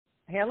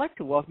Hey, I'd like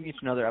to welcome you to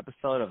another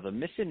episode of the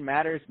Mission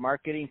Matters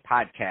Marketing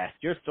Podcast,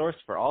 your source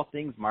for all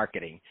things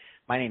marketing.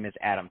 My name is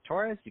Adam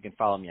Torres. You can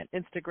follow me on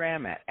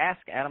Instagram at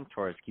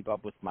AskAdamTorres. Keep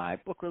up with my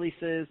book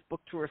releases,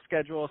 book tour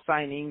schedule,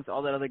 signings,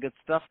 all that other good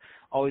stuff.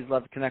 Always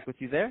love to connect with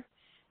you there.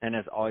 And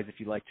as always, if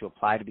you'd like to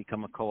apply to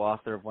become a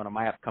co-author of one of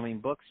my upcoming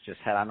books, just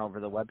head on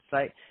over to the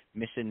website,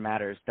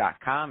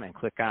 missionmatters.com, and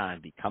click on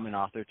Become an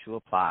Author to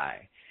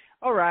apply.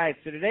 All right,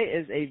 so today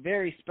is a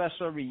very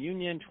special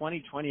reunion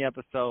 2020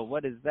 episode.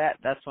 What is that?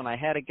 That's when I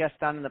had a guest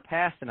on in the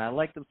past, and I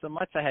liked them so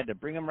much I had to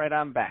bring them right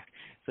on back.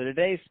 So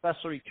today's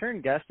special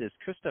return guest is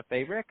Krista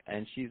Fabrick,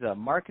 and she's a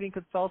marketing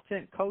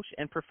consultant, coach,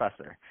 and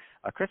professor.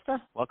 Krista,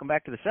 welcome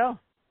back to the show.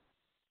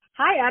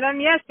 Hi,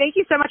 Adam. Yes, thank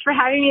you so much for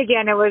having me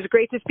again. It was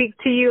great to speak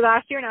to you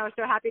last year, and I was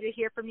so happy to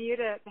hear from you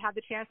to have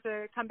the chance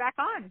to come back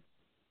on.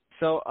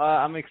 So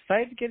I'm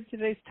excited to get into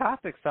today's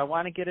topic. So I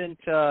want to get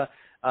into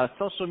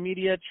social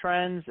media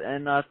trends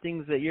and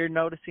things that you're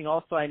noticing.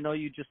 Also, I know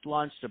you just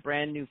launched a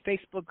brand new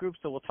Facebook group,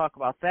 so we'll talk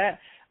about that.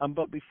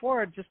 But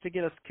before, just to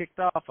get us kicked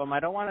off, I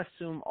don't want to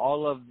assume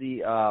all of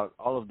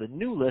the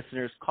new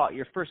listeners caught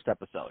your first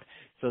episode.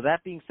 So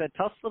that being said,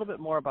 tell us a little bit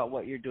more about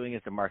what you're doing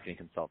as a marketing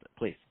consultant,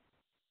 please.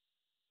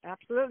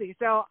 Absolutely.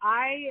 So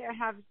I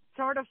have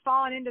sort of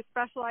fallen into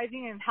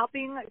specializing in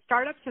helping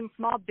startups and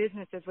small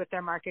businesses with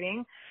their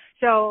marketing.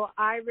 So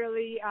I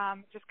really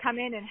just come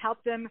in and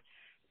help them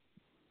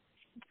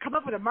come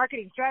up with a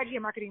marketing strategy, a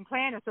marketing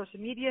plan, a social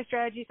media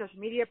strategy, social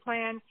media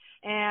plan,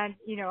 and,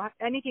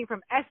 anything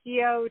from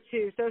SEO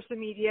to social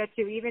media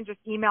to even just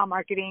email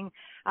marketing.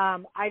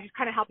 I just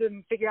kind of help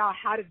them figure out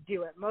how to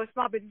do it. Most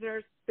small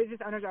business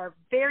owners are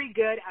very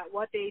good at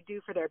what they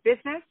do for their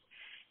business,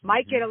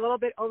 might get a little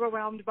bit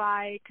overwhelmed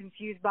by,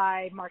 confused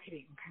by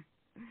marketing.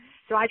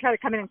 So I try to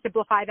come in and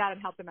simplify that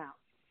and help them out.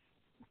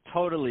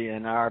 Totally,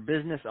 and our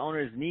business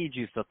owners need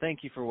you, so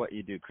thank you for what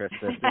you do, Krista.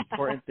 It's an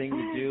important thing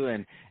to do,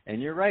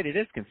 and you're right, it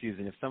is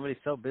confusing. If somebody's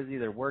so busy,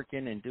 they're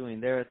working and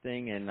doing their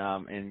thing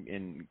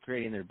and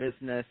creating their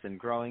business and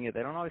growing it,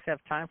 they don't always have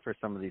time for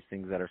some of these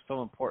things that are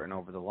so important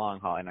over the long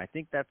haul, and I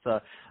think that's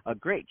a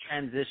great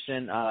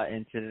transition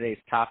into today's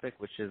topic,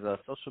 which is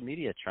social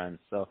media trends.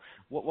 So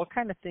what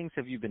kind of things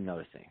have you been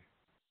noticing?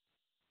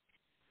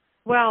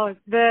 Well,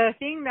 the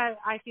thing that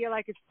I feel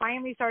like is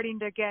finally starting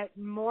to get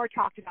more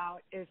talked about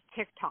is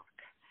TikTok.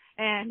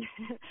 And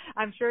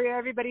I'm sure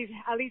everybody's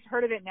at least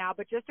heard of it now,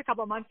 but just a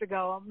couple of months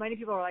ago, many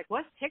people were like,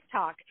 what's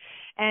TikTok?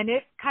 And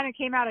it kind of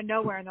came out of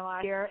nowhere in the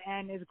last year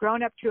and has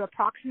grown up to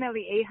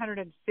approximately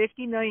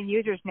 850 million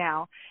users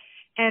now.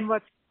 And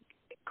what's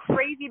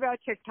crazy about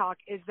TikTok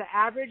is the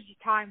average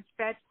time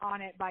spent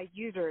on it by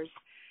users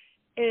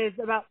is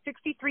about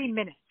 63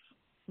 minutes.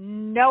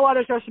 No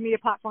other social media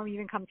platform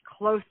even comes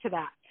close to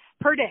that.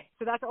 Per day.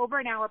 So that's over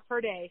an hour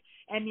per day,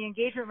 and the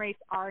engagement rates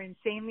are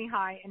insanely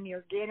high, and the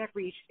organic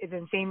reach is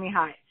insanely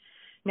high.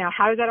 Now,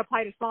 how does that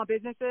apply to small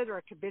businesses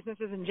or to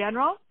businesses in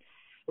general?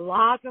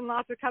 Lots and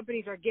lots of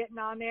companies are getting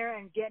on there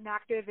and getting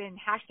active in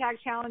hashtag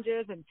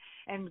challenges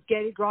and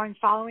growing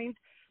followings.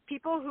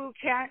 People who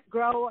can't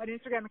grow an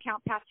Instagram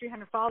account past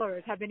 300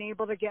 followers have been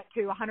able to get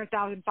to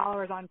 100,000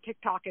 followers on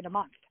TikTok in a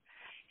month.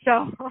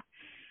 So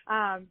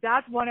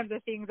that's one of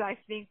the things I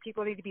think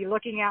people need to be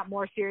looking at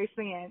more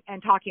seriously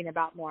and talking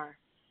about more.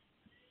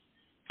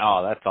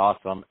 Oh, that's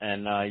awesome.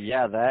 And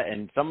that,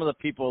 and some of the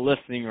people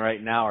listening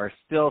right now are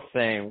still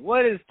saying,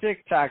 what is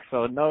TikTok?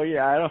 So no,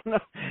 I don't know.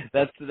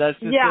 That's just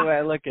the way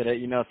I look at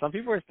it. Some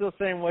people are still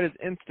saying, what is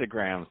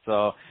Instagram?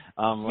 So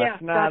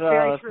let's not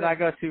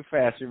go too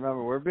fast.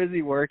 Remember, we're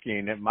busy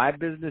working. My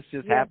business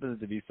just happens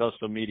to be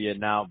social media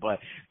now, but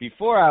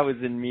before I was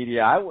in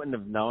media, I wouldn't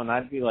have known.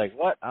 I'd be like,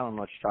 what? I don't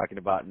know what you're talking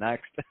about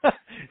next.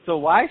 So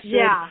why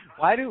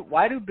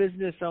do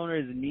business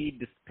owners need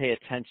to pay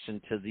attention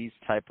to these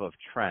type of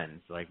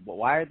trends? Like,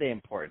 why are they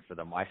important for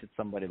them? Why should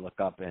somebody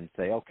look up and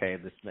say, okay,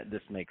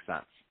 this makes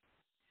sense?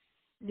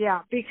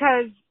 Yeah,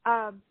 because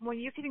when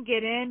you can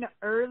get in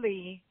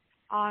early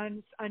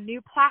on a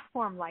new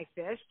platform like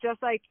this,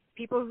 just like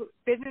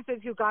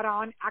businesses who got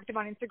active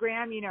on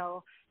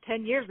Instagram,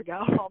 10 years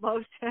ago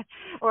almost,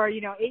 or,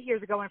 8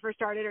 years ago when it first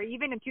started, or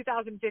even in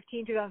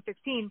 2015,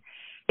 2016,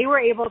 they were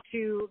able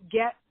to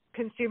get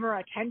consumer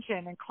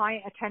attention and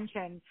client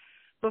attention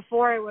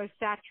before it was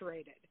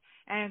saturated.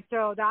 And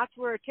so that's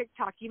where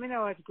TikTok, even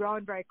though it's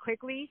grown very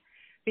quickly,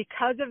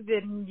 because of the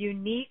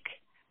unique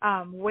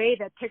way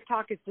that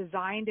TikTok is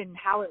designed and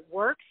how it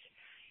works,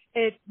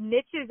 it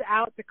niches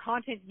out the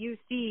content you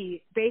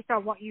see based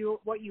on what you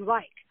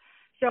like.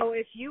 So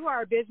if you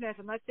are a business,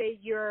 and let's say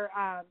you're,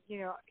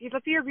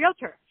 let's say you're a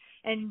realtor,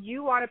 and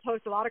you want to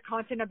post a lot of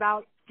content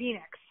about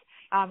Phoenix,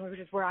 which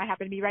is where I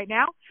happen to be right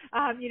now,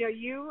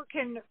 you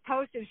can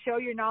post and show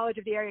your knowledge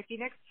of the area of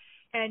Phoenix.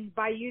 And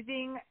by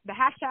using the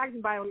hashtags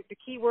and by the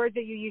keywords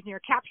that you use in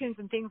your captions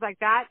and things like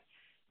that,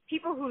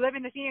 people who live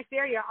in the Phoenix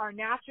area are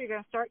naturally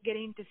going to start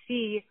getting to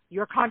see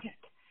your content.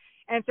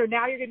 And so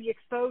now you're going to be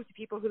exposed to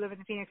people who live in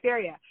the Phoenix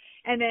area.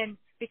 And then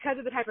because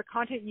of the type of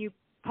content you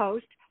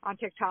post on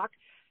TikTok,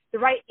 the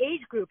right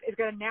age group is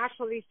going to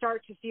naturally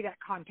start to see that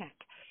content.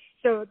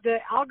 So the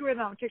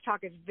algorithm on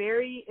TikTok is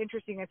very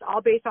interesting. It's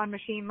all based on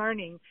machine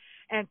learning.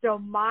 And so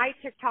my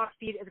TikTok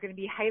feed is going to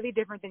be highly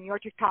different than your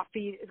TikTok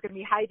feed. Is going to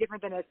be highly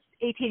different than an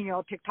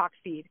 18-year-old TikTok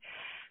feed.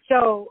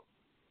 So,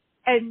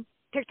 and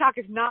TikTok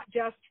is not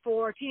just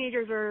for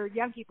teenagers or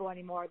young people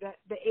anymore.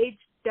 The age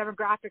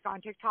demographic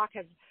on TikTok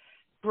has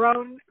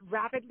grown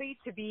rapidly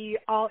to be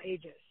all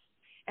ages.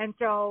 And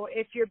so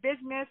if your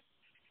business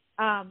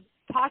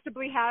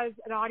possibly has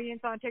an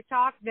audience on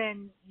TikTok,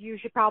 then you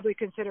should probably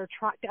consider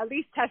at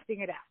least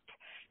testing it out,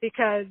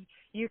 because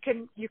you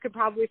can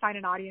probably find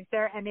an audience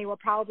there, and they will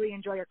probably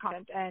enjoy your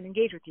content and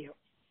engage with you.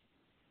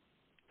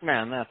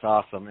 Man, that's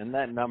awesome. And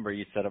that number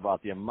you said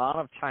about the amount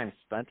of time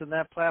spent in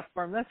that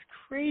platform, that's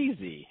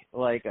crazy.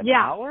 Like an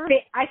hour?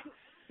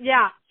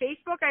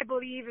 Facebook, I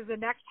believe, is the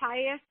next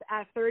highest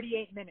at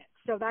 38 minutes.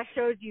 So that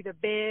shows you the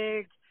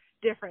big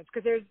difference,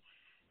 because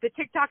the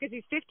TikTok is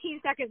these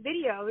 15-second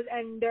videos,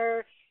 and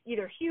they're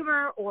either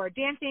humor or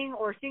dancing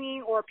or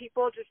singing or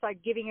people just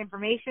like giving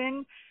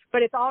information,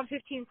 but it's all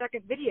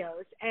 15-second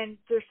videos. And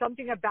there's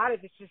something about it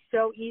that's just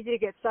so easy to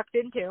get sucked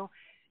into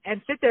and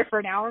sit there for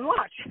an hour and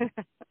watch.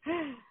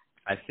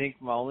 I think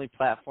my only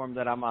platform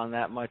that I'm on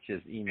that much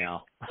is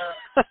email.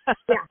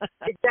 Yeah,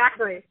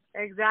 exactly.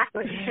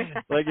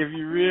 Like, if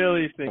you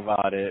really think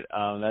about it,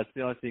 that's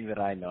the only thing that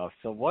I know of.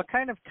 So what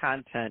kind of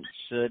content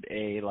should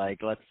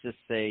let's just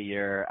say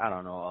you're, I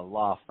don't know, a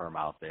law firm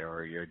out there,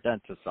 or your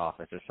dentist's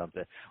office or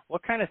something,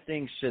 what kind of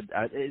things is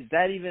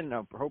that even an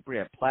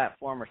appropriate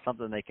platform or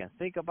something they can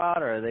think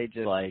about, or are they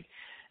just like,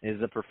 is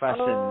the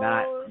profession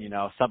not,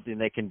 something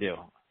they can do?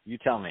 You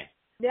tell me.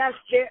 Yes,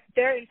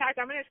 there. In fact,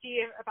 I'm going to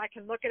see if I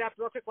can look it up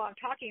real quick while I'm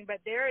talking.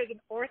 But there is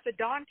an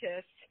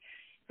orthodontist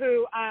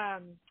who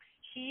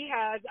he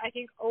has, I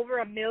think, over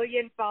 1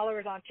 million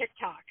followers on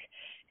TikTok.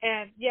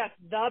 And yes,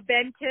 the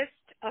Dentist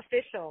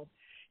Official.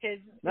 He's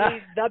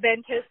the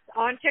Dentist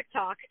on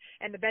TikTok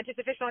and the Dentist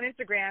Official on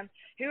Instagram.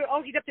 He's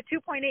up to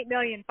 2.8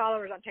 million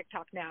followers on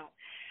TikTok now.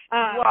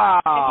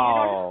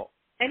 Wow.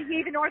 And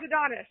he's an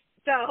orthodontist.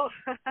 So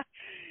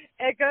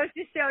it goes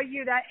to show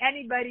you that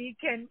anybody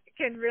can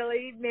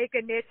really make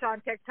a niche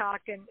on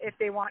TikTok, and if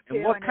they want to.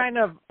 And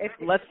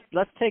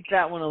let's take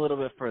that one a little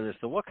bit further.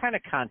 So what kind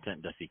of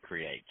content does he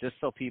create? Just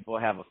so people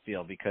have a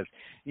feel, because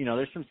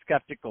there's some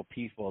skeptical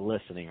people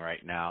listening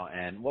right now.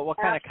 And what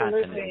kind of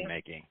content is he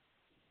making?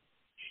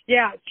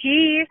 Yeah,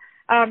 he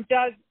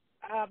does.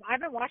 I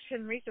haven't watched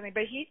him recently,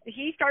 but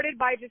he started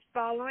by just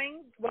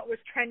following what was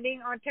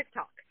trending on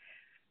TikTok.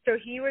 So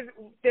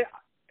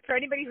for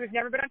anybody who's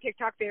never been on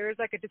TikTok, there is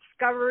like a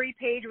discovery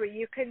page where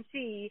you can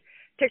see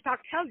TikTok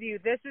tells you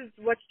this is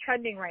what's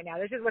trending right now.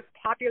 This is what's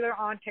popular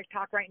on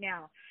TikTok right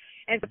now.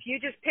 And if you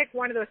just pick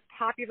one of those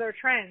popular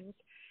trends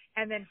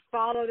and then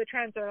follow the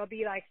trends, so it'll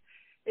be like,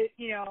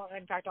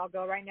 in fact, I'll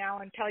go right now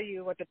and tell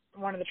you what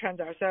one of the trends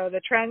are. So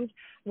the trends,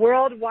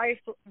 World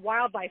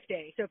Wildlife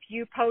Day. So if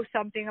you post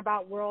something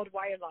about World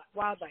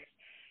Wildlife,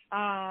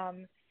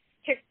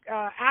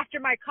 after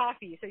my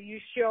coffee, so you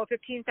show a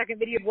 15-second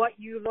video of what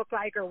you look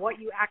like or what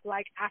you act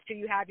like after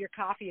you have your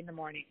coffee in the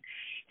morning,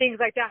 things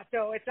like that.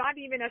 So it's not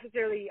even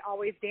necessarily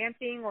always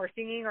dancing or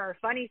singing or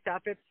funny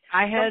stuff.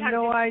 I had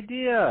no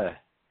idea.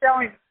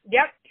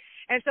 Yep.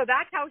 And so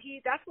that's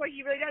what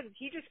he really does.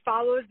 He just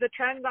follows the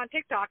trends on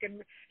TikTok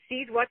and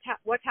sees what's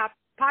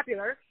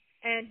popular,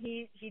 and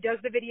he does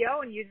the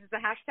video and uses the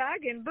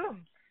hashtag, and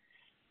boom.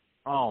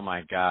 Oh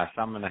my gosh,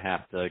 I'm gonna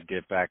have to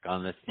get back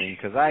on this thing,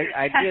 because I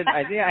think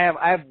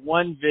I have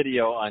one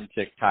video on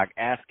TikTok,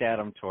 Ask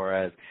Adam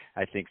Torres,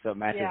 I think, so it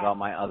matches all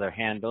my other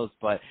handles.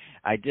 But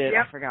I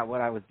forgot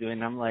what I was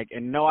doing. I'm like,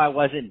 and no, I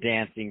wasn't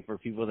dancing, for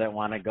people that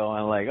want to go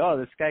and like, oh,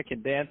 this guy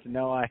can dance.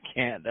 No, I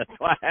can't. That's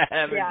why I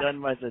haven't done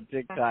much on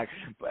TikTok.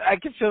 But I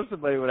can show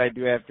somebody what I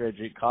do after I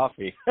drink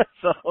coffee.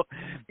 So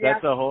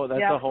that's a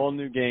whole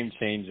new game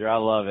changer. I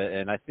love it,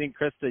 and I think,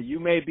 Krista, you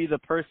may be the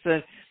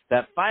person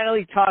that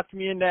finally talked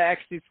me into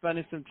actually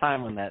spending some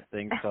time on that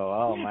thing. So,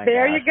 oh my God.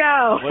 There you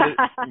go.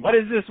 What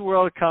is this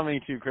world coming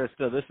to,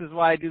 Krista? This is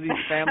why I do these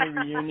family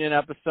reunion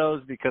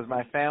episodes, because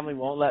my family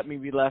won't let me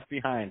be left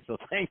behind. So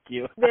thank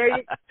you. There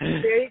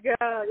you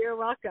go. You're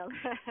welcome.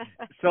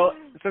 So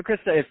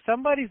Krista, if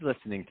somebody's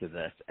listening to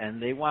this and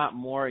they want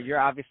more, you're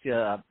obviously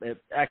an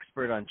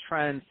expert on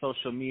trends,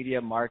 social media,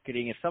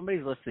 marketing. If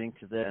somebody's listening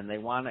to this and they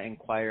want to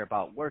inquire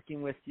about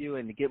working with you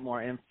and to get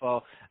more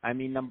info, I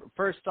mean,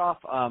 first off,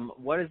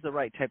 what is the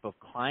right type of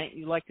client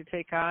you like to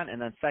take on? And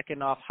then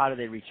second off, how do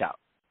they reach out?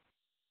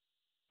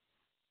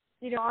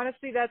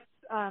 Honestly, that's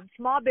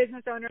small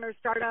business owners,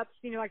 startups,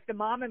 like the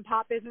mom and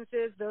pop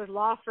businesses, those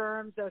law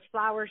firms, those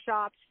flower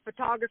shops,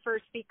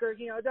 photographers, speakers,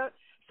 the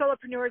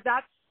solopreneurs.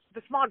 That's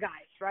the small guys,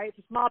 right?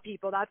 The small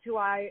people. That's who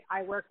I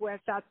work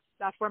with.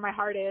 That's where my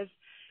heart is.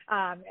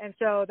 And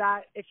so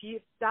that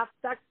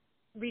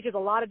reaches a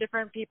lot of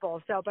different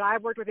people. So, but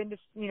I've worked with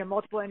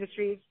multiple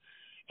industries.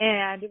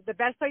 And the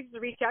best places to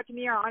reach out to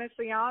me are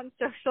honestly on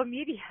social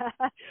media.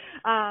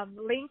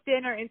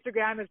 LinkedIn or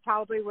Instagram is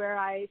probably where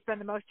I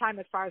spend the most time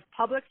as far as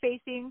public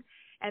facing.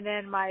 And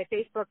then my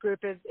Facebook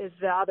group is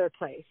the other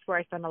place where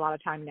I spend a lot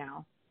of time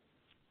now.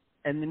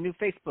 And the new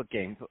Facebook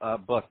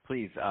book,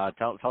 please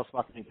tell us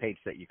about the new page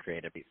that you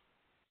created, please.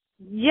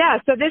 Yeah,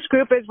 so this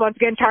group is once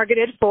again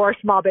targeted for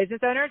small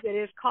business owners. It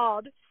is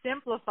called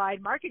Simplified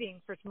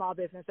Marketing for Small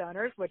Business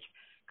Owners, which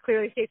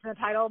clearly states in the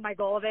title my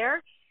goal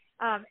there.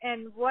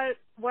 And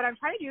what I'm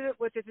trying to do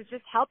with this is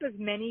just help as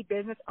many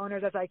business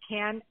owners as I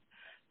can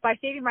by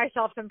saving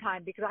myself some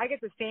time, because I get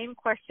the same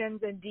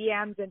questions and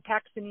DMs and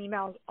texts and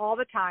emails all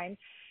the time.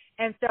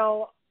 And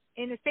so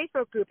in the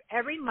Facebook group,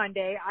 every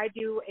Monday I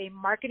do a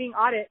marketing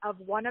audit of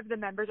one of the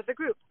members of the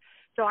group.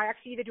 So I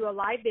actually either do a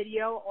live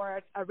video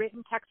or a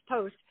written text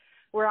post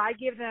where I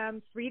give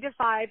them 3 to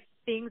 5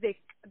 things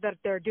that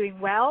they're doing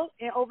well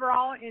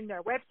overall in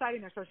their website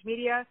and their social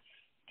media,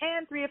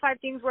 and 3 to 5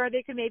 things where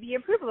they can maybe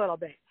improve a little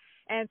bit.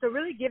 And so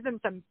really give them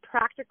some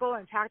practical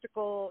and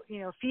tactical,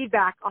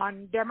 feedback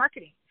on their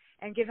marketing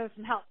and give them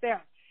some help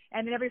there.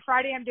 And then every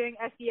Friday I'm doing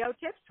SEO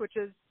tips, which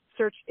is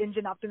search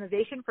engine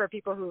optimization for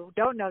people who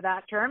don't know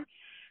that term,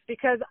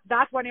 because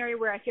that's one area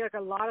where I feel like a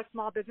lot of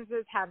small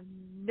businesses have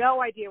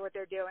no idea what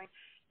they're doing.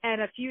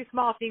 And a few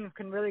small things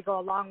can really go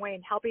a long way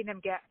in helping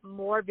them get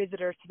more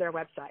visitors to their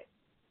website.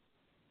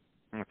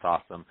 That's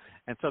awesome.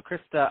 And so,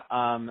 Krista,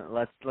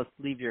 let's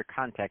leave your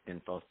contact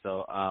info.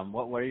 So,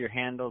 what are your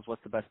handles?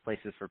 What's the best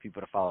places for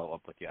people to follow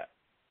up with you at?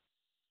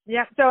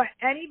 Yeah, so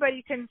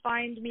anybody can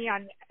find me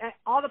on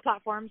all the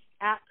platforms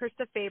at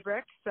Krista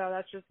Fabrick. So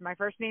that's just my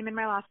first name and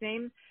my last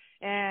name.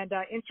 And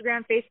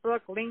Instagram,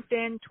 Facebook,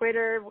 LinkedIn,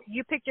 Twitter.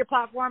 You pick your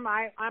platform.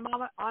 I'm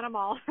on them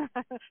all.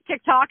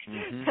 TikTok.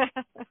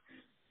 Mm-hmm.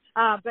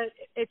 But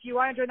if you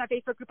want to join that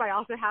Facebook group, I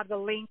also have the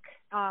link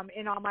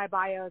in all my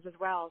bios as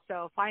well.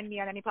 So find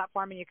me on any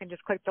platform and you can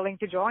just click the link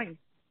to join.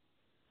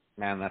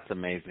 Man, that's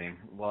amazing.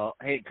 Well,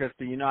 hey,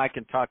 Krista, I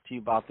can talk to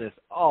you about this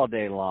all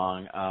day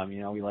long.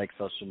 We like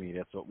social media.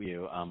 That's what we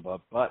do.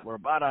 But we're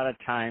about out of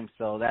time.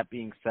 So that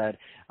being said,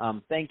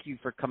 thank you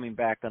for coming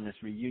back on this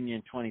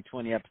Reunion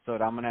 2020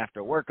 episode. I'm going to have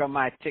to work on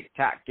my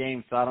TikTok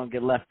game so I don't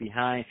get left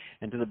behind.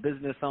 And to the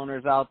business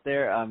owners out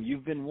there,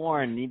 you've been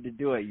warned. Need to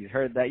do it. You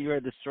heard that. You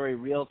heard the story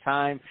real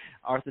time.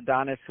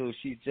 Orthodontist who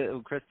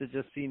Krista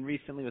just seen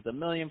recently with 1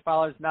 million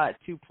followers, not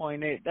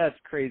 2.8. That's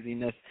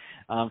craziness.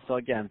 So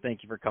again,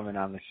 thank you for coming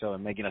on the show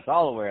and making us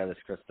all aware of this,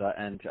 Krista.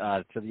 And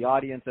to the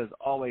audience, as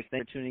always,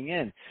 thanks for tuning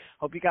in.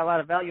 Hope you got a lot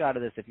of value out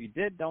of this. If you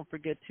did, don't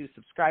forget to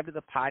subscribe to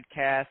the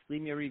podcast,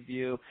 leave me a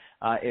review.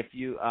 If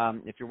you're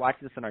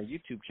watching this on our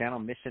YouTube channel,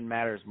 Mission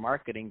Matters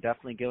Marketing,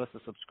 definitely give us a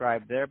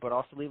subscribe there, but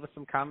also leave us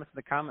some comments in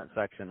the comment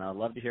section. I'd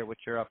love to hear what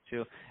you're up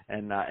to,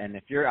 and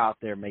if you're out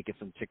there making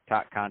some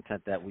TikTok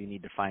content that we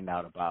need to find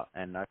out about.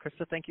 And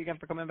Krista, thank you again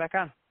for coming back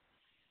on.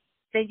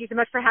 Thank you so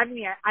much for having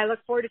me. I look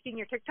forward to seeing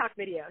your TikTok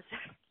videos.